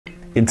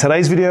In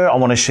today's video, I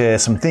want to share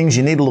some things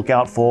you need to look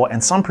out for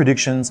and some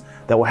predictions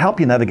that will help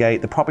you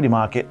navigate the property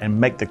market and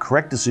make the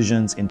correct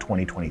decisions in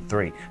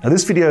 2023. Now,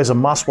 this video is a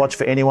must watch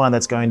for anyone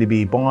that's going to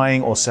be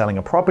buying or selling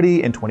a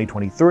property in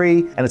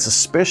 2023, and it's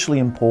especially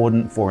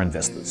important for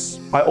investors.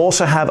 I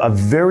also have a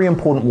very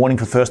important warning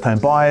for first-time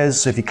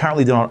buyers, so if you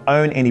currently do not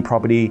own any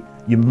property,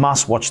 you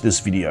must watch this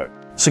video.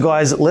 So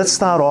guys, let's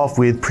start off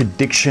with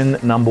prediction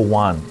number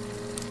one.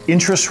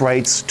 Interest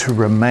rates to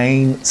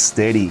remain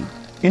steady.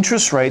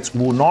 Interest rates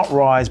will not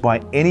rise by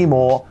any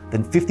more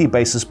than 50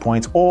 basis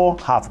points or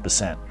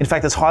 0.5%. In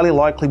fact, it's highly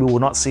likely we will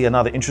not see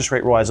another interest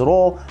rate rise at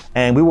all,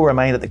 and we will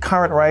remain at the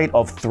current rate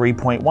of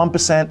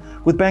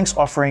 3.1%, with banks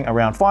offering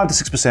around 5 to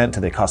 6% to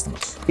their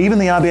customers. Even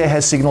the RBA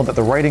has signaled that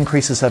the rate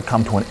increases have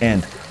come to an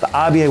end. The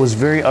RBA was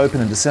very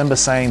open in December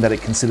saying that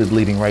it considered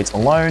leaving rates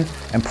alone,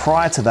 and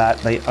prior to that,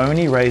 they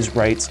only raised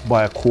rates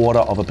by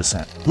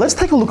 0.25%. Let's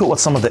take a look at what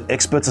some of the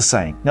experts are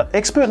saying. Now,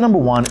 expert number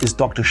one is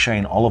Dr.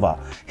 Shane Oliver.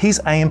 He's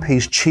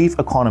AMP's chief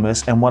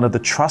economist and one of the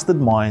trusted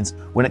minds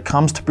when it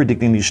comes to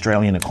predicting the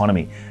Australian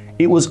economy.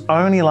 It was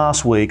only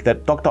last week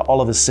that Dr.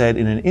 Oliver said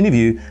in an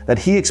interview that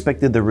he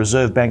expected the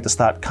Reserve Bank to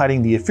start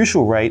cutting the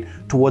official rate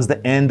towards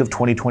the end of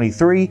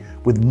 2023,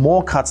 with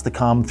more cuts to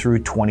come through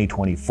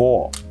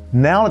 2024.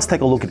 Now let's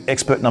take a look at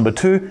expert number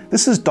two.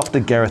 This is Dr.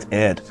 Gareth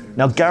Aird.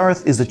 Now,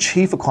 Gareth is the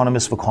chief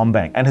economist for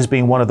CommBank and has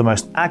been one of the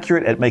most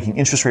accurate at making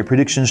interest rate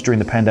predictions during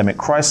the pandemic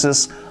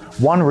crisis.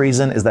 One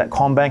reason is that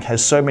CommBank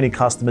has so many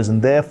customers and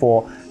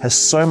therefore has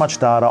so much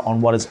data on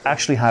what is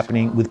actually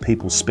happening with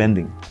people's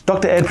spending.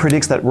 Dr. Aird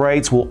predicts that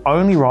rates will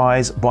only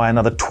rise by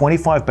another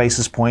 25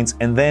 basis points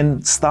and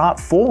then start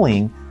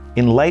falling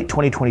in late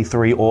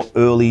 2023 or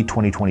early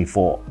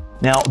 2024.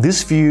 Now,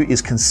 this view is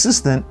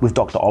consistent with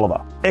Dr.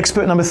 Oliver.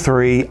 Expert number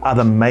three are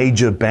the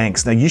major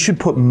banks. Now, you should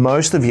put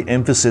most of your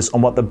emphasis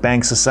on what the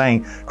banks are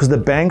saying, because the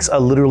banks are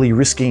literally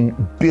risking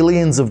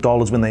billions of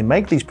dollars when they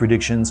make these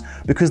predictions,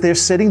 because they're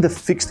setting the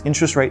fixed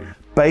interest rate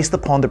based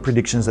upon the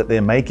predictions that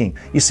they're making.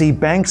 You see,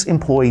 banks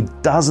employ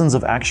dozens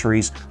of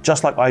actuaries,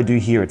 just like I do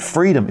here at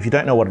Freedom. If you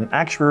don't know what an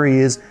actuary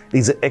is,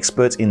 these are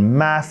experts in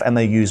math, and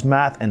they use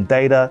math and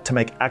data to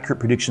make accurate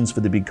predictions for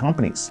the big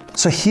companies.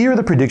 So here are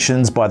the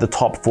predictions by the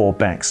top four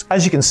banks.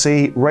 As you can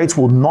see, rates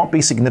will not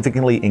be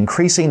significantly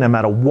increasing no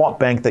matter what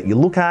bank that you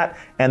look at,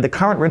 and the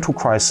current rental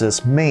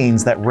crisis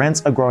means that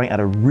rents are growing at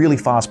a really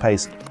fast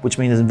pace, which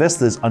means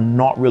investors are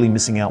not really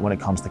missing out when it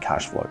comes to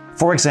cash flow.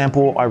 For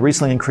example, I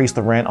recently increased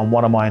the rent on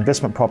one of my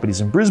investment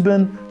properties in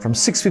Brisbane from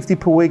 $650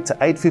 per week to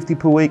 $850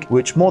 per week,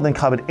 which more than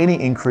covered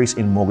any increase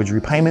in mortgage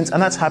repayments,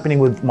 and that's happening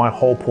with my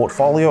whole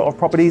portfolio of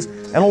properties,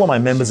 and all of my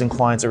members and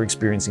clients are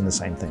experiencing the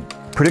same thing.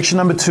 Prediction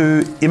number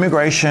two,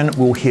 immigration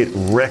will hit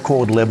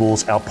record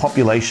levels. Our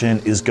population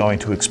is going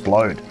to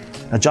explode.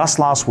 Now, just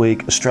last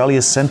week,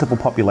 Australia's Centre for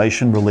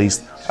Population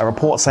released a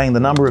report saying the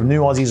number of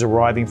new Aussies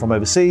arriving from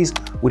overseas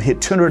would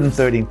hit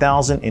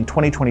 213,000 in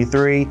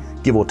 2023,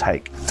 give or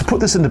take. To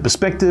put this into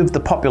perspective, the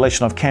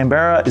population of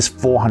Canberra is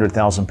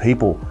 400,000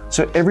 people.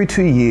 So every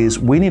 2 years,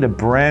 we need a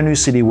brand new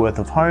city worth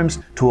of homes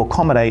to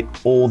accommodate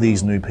all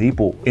these new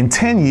people. In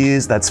 10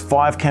 years, that's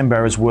 5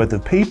 Canberras worth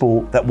of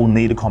people that will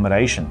need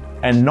accommodation.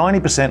 And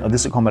 90% of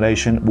this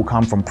accommodation will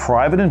come from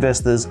private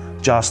investors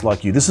just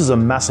like you. This is a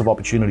massive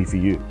opportunity for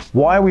you.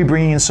 Why are we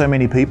bringing in so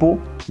many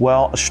people?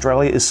 Well,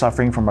 Australia is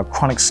suffering from a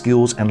chronic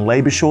skills and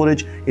labor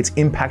shortage. It's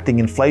impacting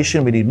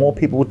inflation. We need more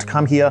people to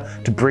come here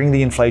to bring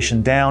the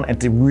inflation down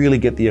and to really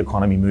get the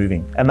economy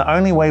moving. And the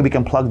only way we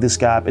can plug this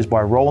gap is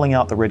by rolling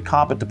out the red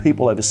carpet to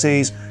people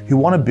overseas who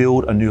want to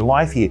build a new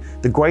life here.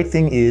 The great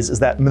thing is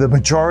that the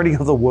majority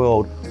of the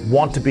world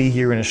want to be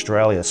here in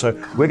Australia. So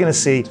we're going to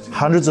see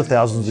hundreds of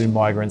thousands of new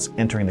migrants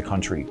entering the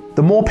country.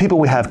 The more people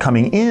we have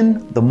coming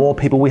in, the more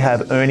people we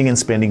have earning and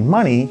spending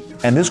money,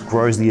 and this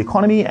grows the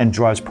economy and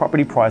drives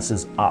property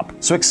prices up.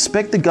 So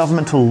expect the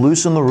government to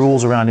loosen the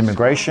rules around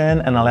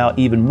immigration and allow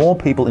even more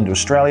people into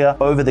Australia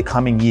over the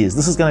coming years.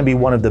 This is going to be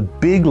one of the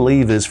big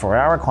levers for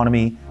our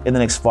economy in the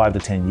next 5 to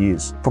 10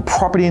 years. For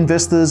property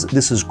investors,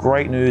 this is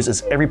great news,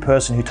 as every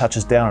person who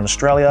touches down in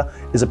Australia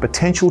is a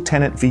potential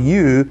tenant for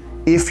you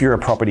if you're a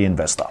property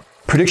investor.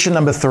 Prediction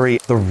number three,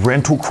 the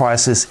rental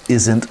crisis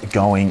isn't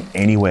going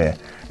anywhere.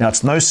 Now,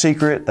 it's no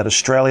secret that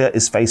Australia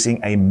is facing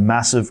a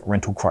massive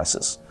rental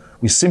crisis.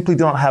 We simply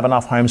do not have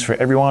enough homes for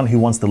everyone who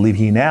wants to live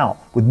here now.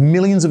 With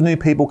millions of new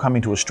people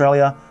coming to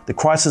Australia, the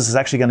crisis is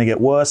actually going to get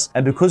worse.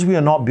 And because we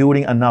are not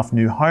building enough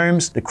new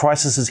homes, the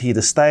crisis is here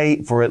to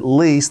stay for at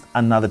least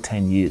another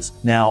 10 years.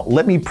 Now,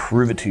 let me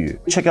prove it to you.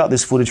 Check out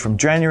this footage from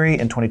January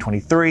in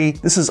 2023.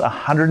 This is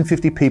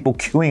 150 people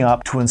queuing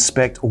up to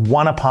inspect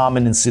one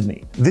apartment in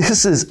Sydney.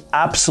 This is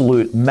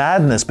absolute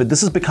madness, but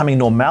this is becoming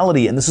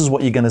normality, and this is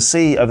what you're going to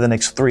see over the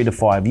next 3 to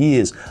 5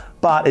 years.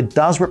 But it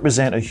does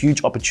represent a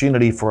huge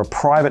opportunity for a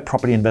private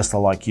property investor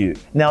like you.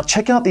 Now,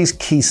 check out these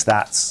key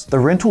stats. The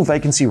rental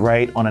vacancy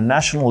rate on a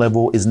national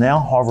level is now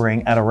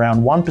hovering at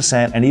around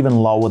 1% and even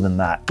lower than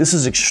that. This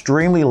is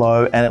extremely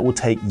low, and it will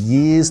take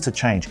years to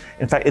change.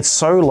 In fact, it's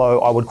so low,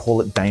 I would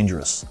call it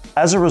dangerous.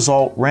 As a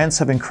result, rents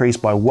have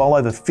increased by well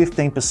over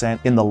 15%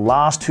 in the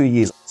last 2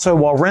 years. So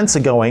while rents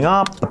are going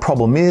up, the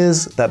problem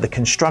is that the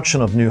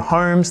construction of new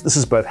homes, this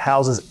is both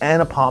houses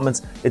and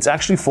apartments, it's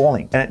actually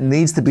falling and it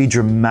needs to be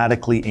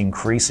dramatically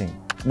increasing.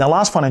 Now,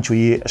 last financial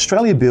year,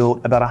 Australia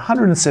built about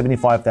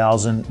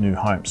 175,000 new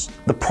homes.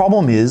 The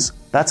problem is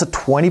that's a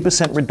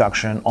 20%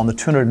 reduction on the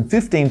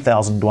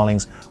 215,000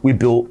 dwellings we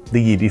built the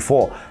year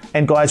before.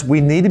 And guys, we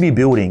need to be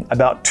building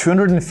about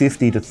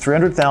 250 to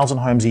 300,000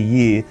 homes a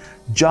year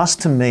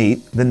just to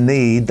meet the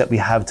need that we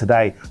have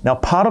today. Now,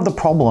 part of the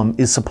problem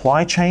is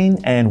supply chain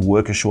and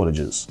worker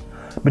shortages.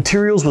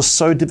 Materials were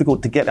so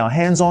difficult to get our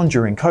hands on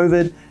during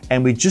COVID,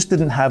 and we just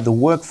didn't have the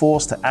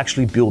workforce to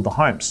actually build the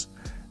homes.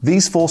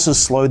 These forces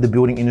slowed the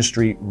building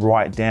industry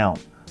right down.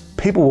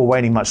 People were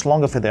waiting much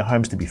longer for their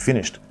homes to be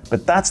finished,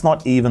 but that's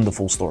not even the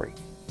full story.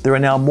 There are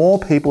now more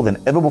people than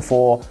ever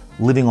before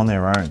living on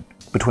their own.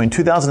 Between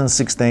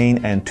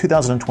 2016 and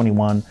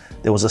 2021,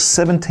 there was a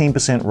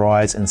 17%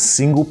 rise in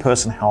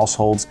single-person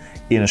households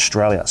in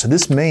Australia. So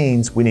this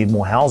means we need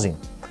more housing.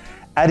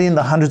 Add in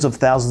the hundreds of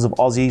thousands of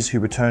Aussies who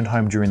returned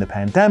home during the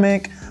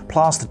pandemic,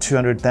 plus the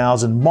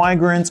 200,000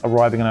 migrants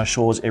arriving on our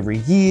shores every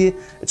year.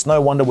 It's no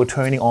wonder we're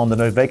turning on the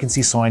no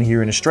vacancy sign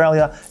here in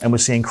Australia and we're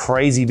seeing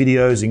crazy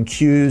videos and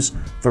queues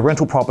for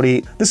rental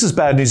property. This is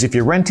bad news if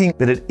you're renting,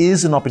 but it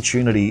is an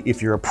opportunity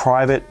if you're a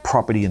private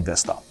property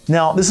investor.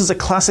 Now, this is a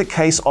classic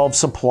case of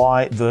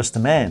supply versus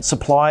demand.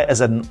 Supply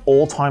is at an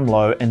all-time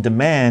low and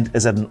demand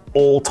is at an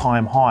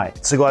all-time high.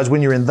 So guys,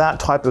 when you're in that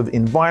type of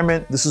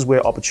environment, this is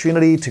where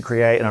opportunity to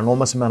create an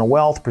enormous amount of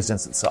wealth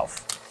presents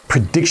itself.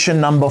 Prediction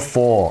number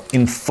 4,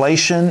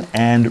 inflation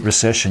and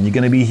recession. You're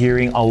going to be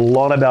hearing a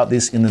lot about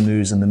this in the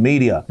news and the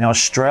media. Now,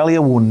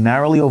 Australia will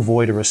narrowly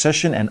avoid a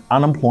recession and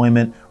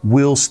unemployment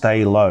will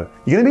stay low.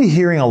 You're going to be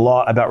hearing a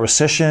lot about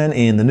recession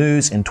in the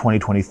news in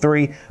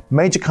 2023.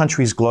 Major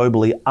countries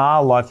globally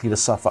are likely to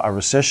suffer a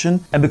recession.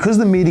 And because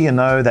the media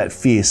know that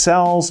fear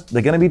sells,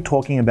 they're going to be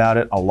talking about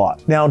it a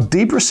lot. Now,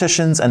 deep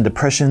recessions and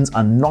depressions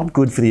are not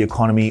good for the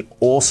economy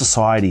or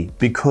society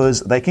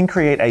because they can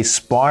create a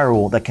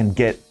spiral that can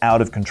get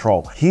out of control.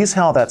 Here's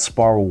how that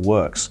spiral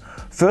works.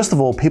 First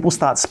of all, people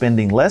start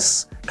spending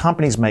less,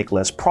 companies make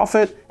less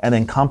profit, and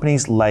then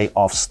companies lay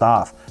off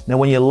staff. Now,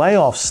 when you lay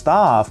off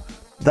staff,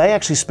 they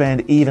actually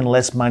spend even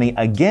less money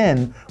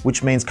again,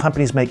 which means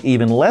companies make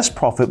even less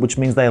profit, which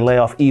means they lay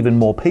off even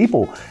more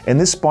people. And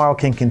this spiral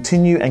can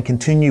continue and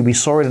continue. We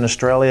saw it in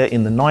Australia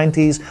in the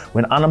 90s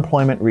when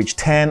unemployment reached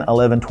 10,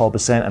 11,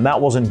 12%, and that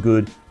wasn't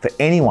good for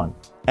anyone.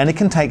 And it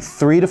can take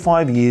 3 to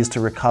 5 years to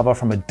recover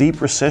from a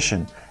deep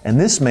recession. And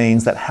this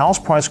means that house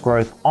price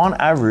growth on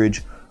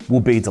average will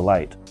be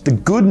delayed. The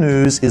good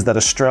news is that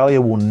Australia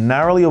will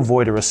narrowly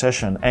avoid a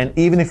recession, and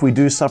even if we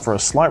do suffer a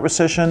slight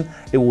recession,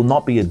 it will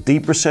not be a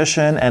deep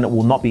recession and it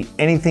will not be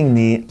anything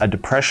near a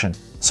depression.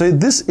 So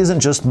this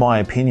isn't just my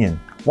opinion.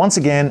 Once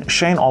again,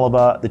 Shane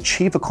Oliver, the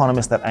chief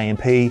economist at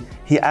AMP,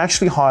 he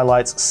actually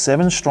highlights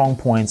 7 strong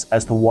points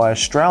as to why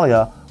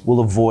Australia will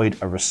avoid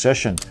a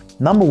recession.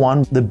 Number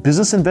 1, the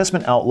business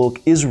investment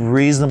outlook is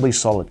reasonably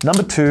solid.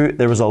 Number 2,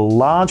 there is a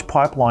large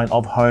pipeline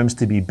of homes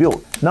to be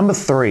built. Number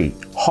 3,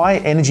 high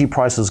energy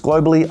prices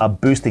globally are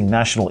boosting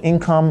national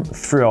income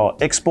through our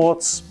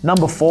exports.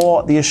 Number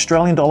 4, the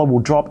Australian dollar will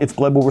drop if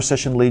global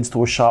recession leads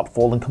to a sharp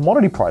fall in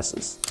commodity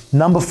prices.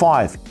 Number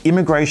 5,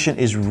 immigration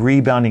is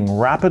rebounding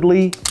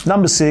rapidly.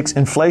 Number 6,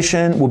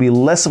 inflation will be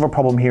less of a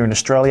problem here in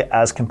Australia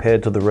as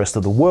compared to the rest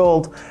of the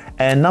world.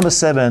 And number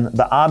 7,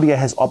 the RBA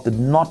has opted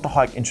not to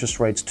hike interest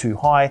rates too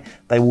high.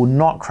 They will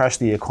not crash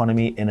the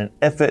economy in an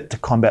effort to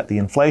combat the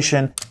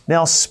inflation.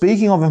 Now,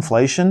 speaking of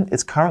inflation,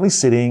 it's currently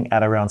sitting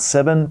at around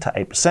 7 to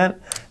 8%.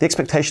 The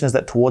expectation is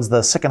that towards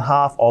the second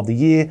half of the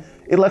year,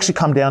 it'll actually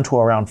come down to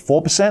around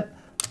 4%.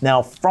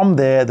 Now, from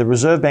there, the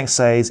Reserve Bank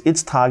says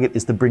its target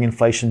is to bring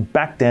inflation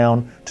back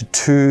down to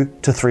 2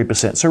 to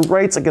 3%. So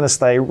rates are going to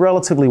stay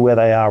relatively where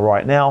they are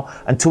right now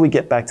until we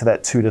get back to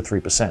that 2 to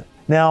 3%.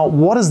 Now,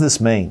 what does this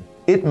mean?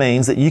 It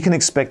means that you can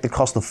expect the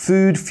cost of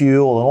food,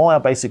 fuel, and all our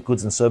basic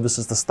goods and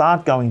services to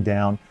start going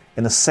down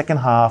in the second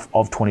half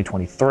of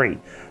 2023.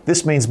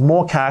 This means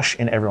more cash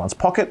in everyone's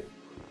pocket.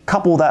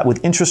 Couple that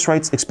with interest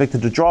rates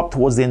expected to drop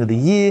towards the end of the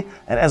year,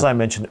 and as I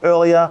mentioned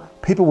earlier,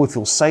 people will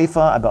feel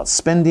safer about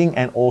spending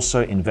and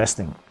also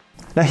investing.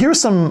 Now, here are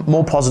some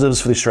more positives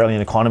for the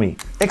Australian economy.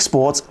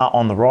 Exports are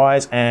on the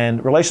rise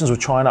and relations with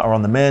China are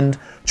on the mend.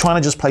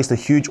 China just placed a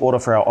huge order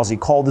for our Aussie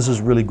coal. This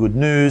is really good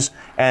news.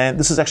 And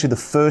this is actually the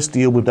first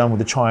deal we've done with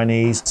the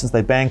Chinese since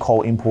they banned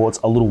coal imports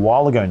a little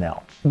while ago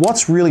now.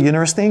 What's really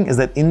interesting is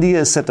that India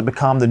is set to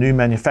become the new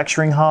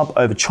manufacturing hub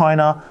over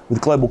China, with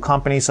global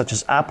companies such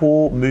as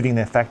Apple moving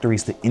their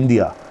factories to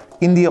India.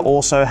 India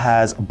also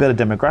has better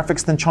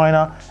demographics than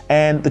China,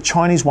 and the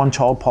Chinese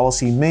one-child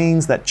policy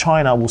means that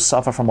China will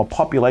suffer from a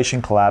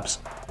population collapse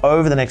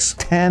over the next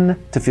 10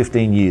 to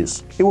 15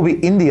 years. It will be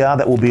India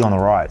that will be on the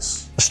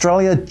rise.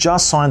 Australia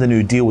just signed a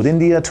new deal with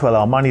India to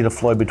allow money to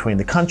flow between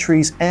the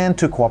countries and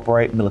to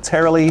cooperate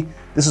militarily.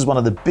 This is one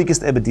of the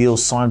biggest ever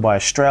deals signed by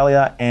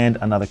Australia and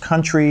another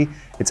country.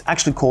 It's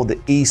actually called the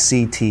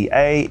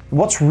ECTA.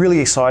 What's really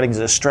exciting is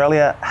that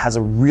Australia has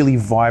a really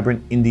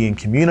vibrant Indian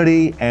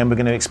community, and we're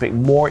going to expect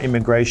more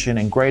immigration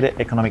and greater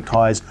economic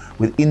ties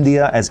with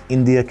India as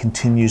India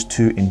continues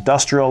to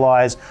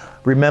industrialize.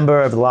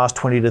 Remember, over the last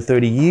 20 to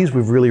 30 years,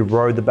 we've really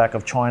rode the back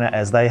of China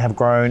as they have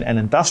grown and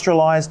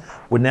industrialized.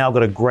 We've now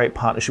got a great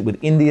partnership with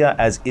India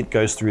as it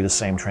goes through the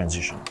same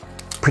transition.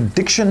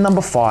 Prediction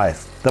number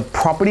 5, the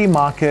property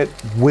market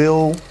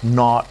will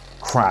not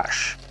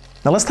crash.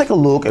 Now let's take a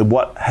look at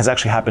what has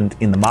actually happened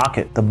in the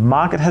market. The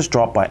market has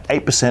dropped by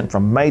 8%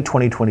 from May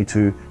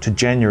 2022 to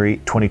January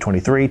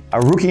 2023.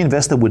 A rookie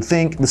investor would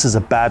think this is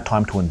a bad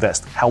time to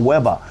invest.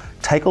 However,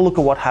 take a look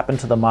at what happened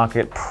to the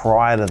market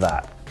prior to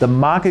that. The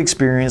market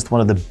experienced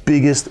one of the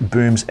biggest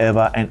booms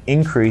ever and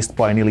increased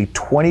by nearly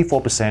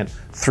 24%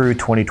 through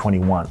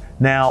 2021.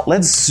 Now,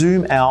 let's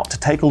zoom out to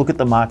take a look at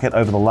the market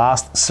over the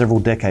last several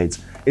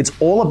decades. It's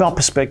all about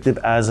perspective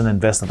as an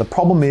investor. The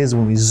problem is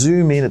when we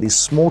zoom in at these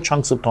small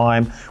chunks of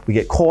time, we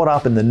get caught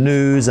up in the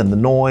news and the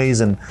noise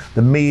and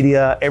the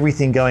media,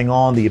 everything going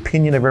on, the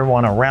opinion of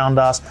everyone around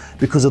us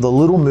because of the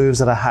little moves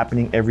that are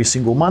happening every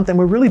single month, and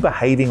we're really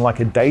behaving like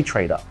a day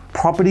trader.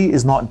 Property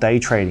is not day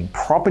trading.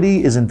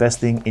 Property is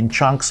investing in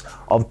chunks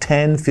of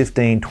 10,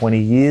 15, 20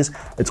 years.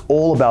 It's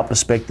all about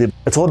perspective.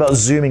 It's all about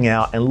zooming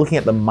out and looking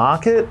at the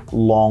market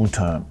long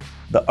term.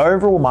 The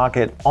overall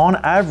market, on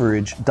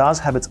average, does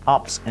have its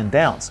ups and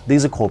downs.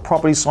 These are called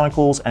property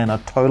cycles and are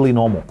totally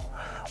normal.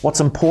 What's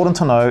important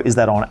to know is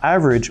that on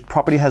average,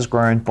 property has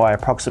grown by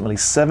approximately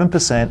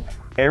 7%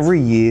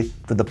 every year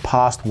for the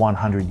past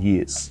 100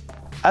 years.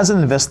 As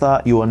an investor,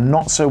 you are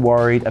not so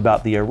worried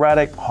about the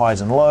erratic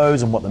highs and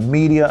lows and what the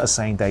media are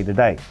saying day to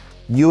day.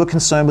 You are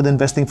concerned with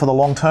investing for the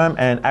long term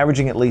and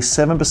averaging at least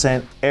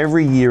 7%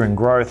 every year in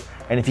growth.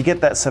 And if you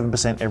get that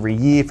 7% every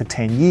year for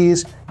 10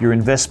 years, your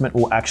investment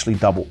will actually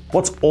double.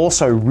 What's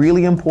also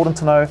really important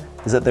to know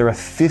is that there are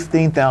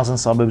 15,000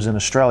 suburbs in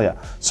Australia.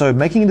 So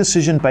making a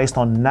decision based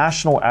on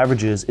national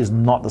averages is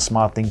not the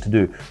smart thing to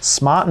do.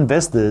 Smart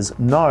investors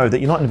know that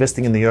you're not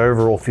investing in the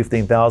overall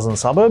 15,000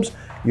 suburbs.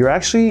 You're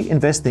actually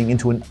investing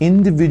into an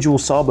individual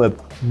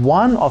suburb,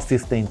 one of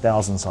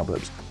 15,000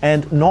 suburbs.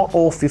 And not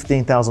all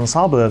 15,000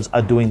 suburbs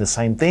are doing the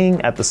same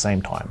thing at the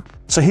same time.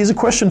 So here's a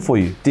question for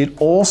you. Did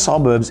all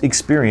suburbs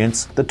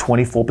experience the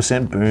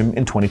 24% boom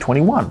in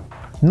 2021?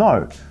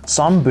 No,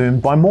 some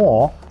boomed by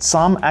more,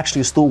 some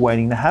actually are still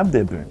waiting to have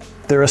their boom.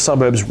 There are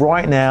suburbs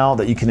right now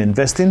that you can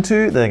invest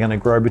into. They're going to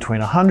grow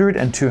between 100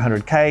 and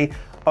 200K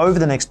over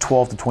the next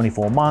 12 to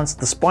 24 months,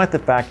 despite the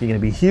fact you're going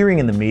to be hearing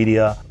in the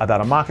media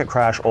about a market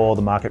crash or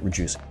the market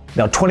reducing.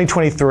 Now,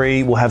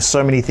 2023 will have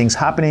so many things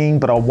happening,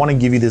 but I want to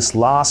give you this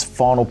last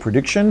final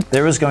prediction.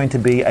 There is going to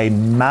be a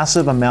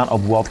massive amount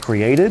of wealth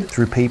created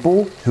through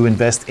people who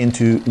invest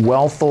into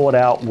well thought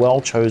out, well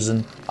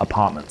chosen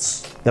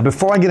apartments. Now,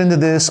 before I get into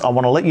this, I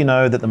want to let you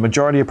know that the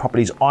majority of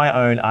properties I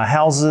own are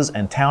houses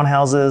and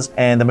townhouses,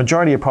 and the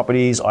majority of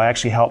properties I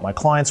actually help my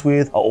clients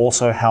with are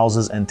also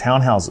houses and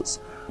townhouses.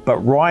 But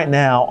right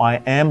now, I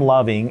am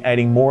loving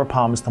adding more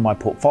apartments to my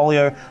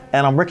portfolio,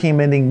 and I'm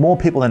recommending more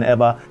people than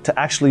ever to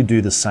actually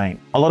do the same.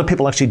 A lot of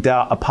people actually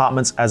doubt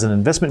apartments as an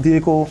investment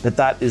vehicle, but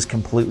that is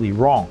completely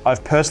wrong.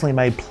 I've personally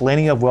made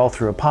plenty of wealth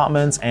through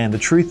apartments, and the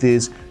truth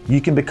is,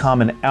 you can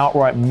become an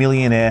outright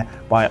millionaire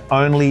by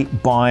only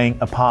buying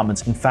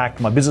apartments. In fact,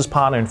 my business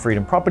partner in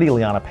Freedom Property,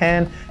 Liana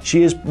Pan,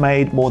 she has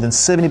made more than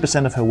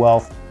 70% of her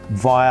wealth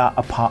via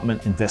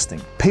apartment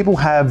investing. People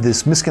have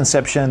this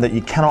misconception that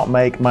you cannot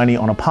make money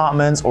on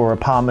apartments, or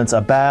apartments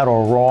are bad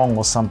or wrong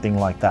or something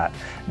like that.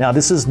 Now,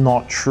 this is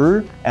not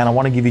true, and I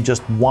want to give you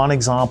just one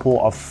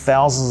example of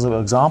thousands of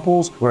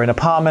examples where an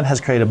apartment has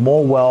created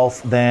more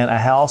wealth than a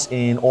house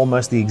in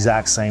almost the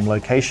exact same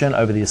location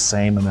over the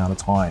same amount of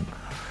time.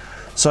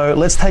 So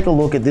let's take a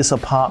look at this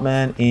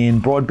apartment in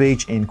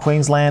Broadbeach in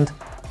Queensland.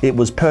 It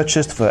was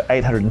purchased for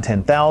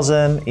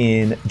 $810,000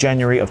 in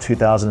January of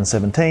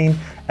 2017,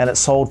 and it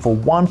sold for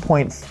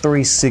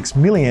 $1.36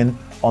 million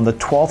on the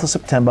 12th of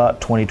September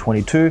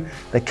 2022.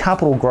 The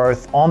capital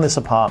growth on this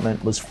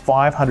apartment was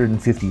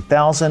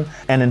 $550,000,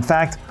 and in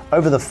fact,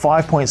 over the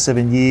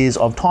 5.7 years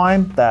of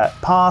time that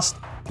passed,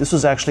 this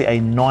was actually a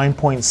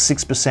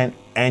 9.6%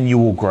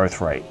 annual growth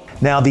rate.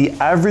 Now, the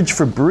average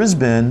for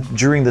Brisbane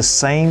during the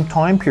same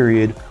time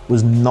period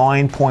was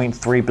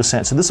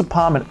 9.3%. So this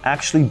apartment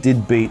actually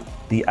did beat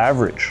the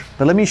average.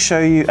 But let me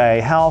show you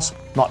a house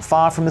not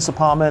far from this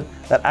apartment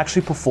that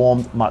actually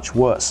performed much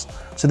worse.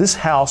 So this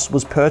house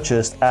was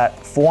purchased at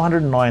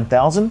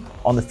 $409,000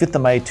 on the 5th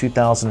of May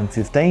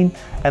 2015,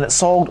 and it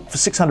sold for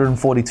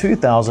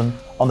 $642,000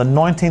 on the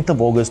 19th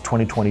of August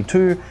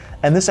 2022.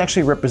 And this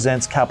actually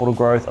represents capital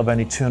growth of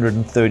only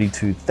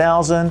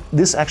 $232,000.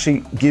 This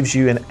actually gives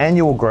you an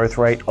annual growth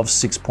rate of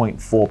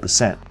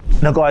 6.4%.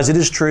 Now guys, it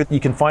is true, you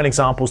can find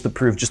examples to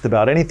prove just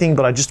about anything,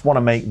 but I just want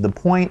to make the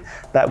point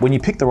that when you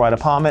pick the right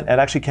apartment, it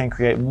actually can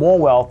create more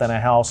wealth than a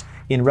house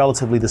in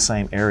relatively the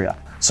same area.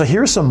 So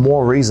here are some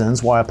more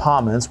reasons why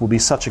apartments will be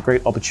such a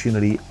great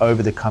opportunity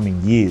over the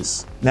coming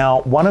years.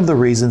 Now, one of the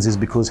reasons is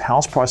because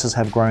house prices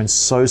have grown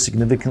so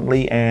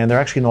significantly and they're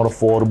actually not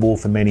affordable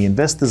for many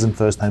investors and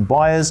first-time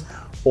buyers.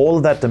 All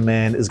of that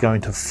demand is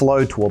going to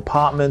flow to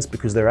apartments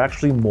because they're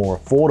actually more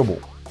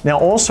affordable. Now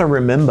also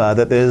remember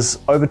that there's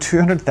over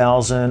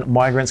 200,000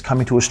 migrants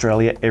coming to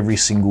Australia every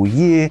single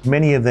year.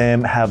 Many of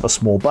them have a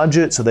small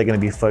budget, so they're going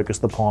to be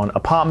focused upon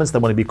apartments. They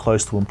want to be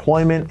close to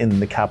employment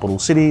in the capital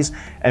cities,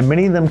 and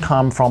many of them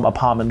come from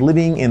apartment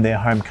living in their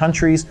home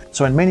countries.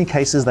 So in many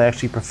cases, they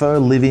actually prefer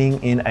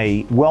living in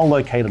a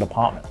well-located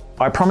apartment.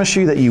 I promise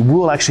you that you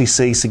will actually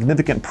see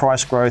significant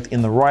price growth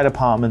in the right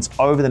apartments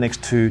over the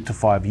next 2 to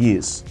 5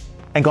 years.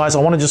 And guys, I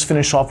want to just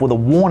finish off with a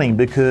warning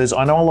because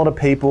I know a lot of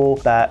people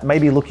that may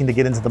be looking to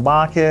get into the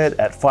market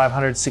at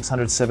 500,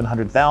 600,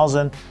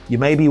 700,000. You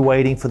may be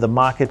waiting for the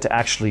market to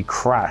actually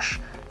crash.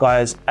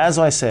 Guys, as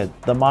I said,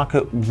 the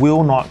market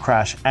will not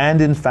crash.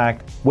 And in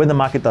fact, when the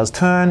market does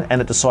turn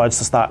and it decides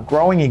to start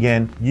growing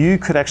again, you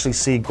could actually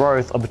see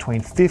growth of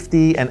between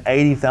 $50,000 and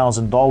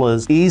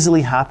 $80,000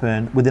 easily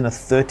happen within a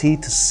 30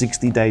 to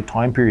 60 day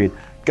time period.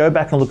 Go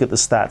back and look at the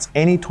stats.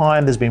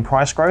 Anytime there's been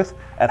price growth,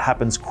 it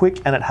happens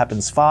quick and it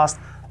happens fast.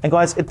 And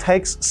guys, it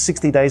takes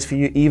 60 days for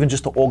you even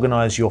just to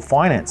organize your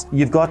finance.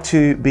 You've got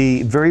to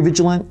be very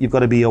vigilant, you've got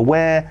to be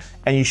aware,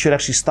 and you should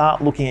actually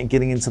start looking at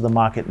getting into the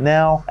market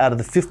now. Out of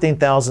the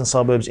 15,000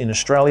 suburbs in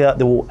Australia,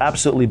 there will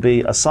absolutely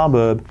be a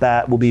suburb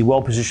that will be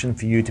well positioned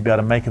for you to be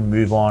able to make a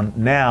move on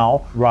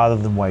now rather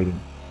than waiting.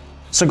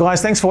 So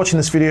guys, thanks for watching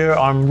this video.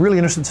 I'm really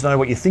interested to know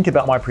what you think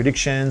about my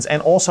predictions,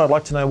 and also I'd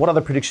like to know what other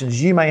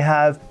predictions you may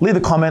have. Leave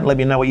a comment, let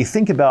me know what you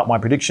think about my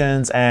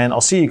predictions, and I'll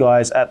see you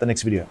guys at the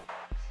next video.